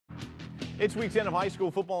It's week 10 of high school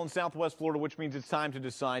football in Southwest Florida, which means it's time to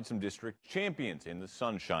decide some district champions in the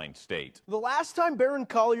Sunshine State. The last time Barron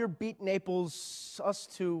Collier beat Naples, us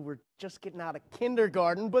two were just getting out of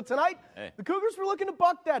kindergarten. But tonight, the Cougars were looking to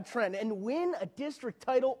buck that trend and win a district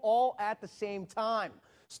title all at the same time.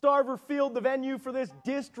 Starver Field, the venue for this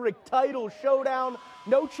district title showdown.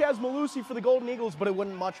 No Ches Malusi for the Golden Eagles, but it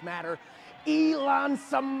wouldn't much matter. Elan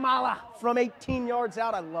Samala from 18 yards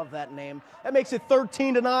out. I love that name. That makes it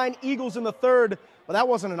 13-9. Eagles in the third, but that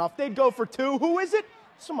wasn't enough. They'd go for two. Who is it?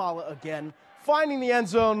 Samala again, finding the end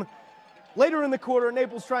zone. Later in the quarter,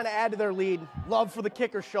 Naples trying to add to their lead. Love for the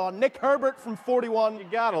kicker, Sean. Nick Herbert from 41. You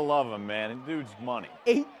gotta love him, man. The dude's money.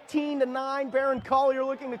 18-9. Barron Collier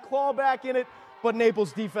looking to claw back in it, but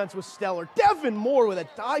Naples' defense was stellar. Devin Moore with a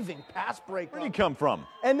diving pass break. Where'd he come from?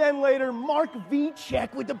 And then later, Mark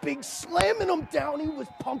Vicek with the big slamming him down. He was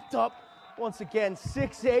pumped up. Once again,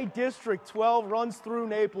 6A District 12 runs through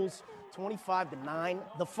Naples. 25-9,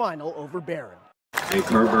 the final over Barron. Nick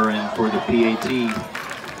Herbert in for the PAT.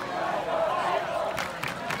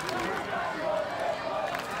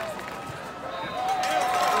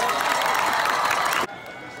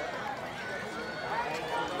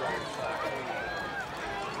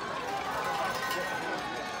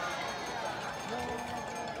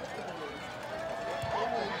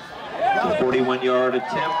 41-yard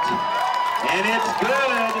attempt, and it's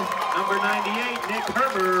good. Number 98, Nick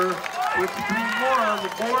Herbert, puts 3 more on the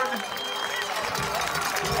board.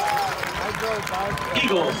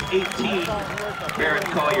 Eagles 18, Barron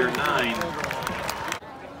Collier 9.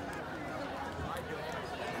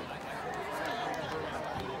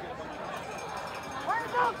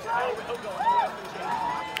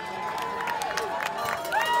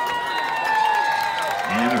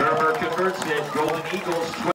 And Herbert converts it. Golden Eagles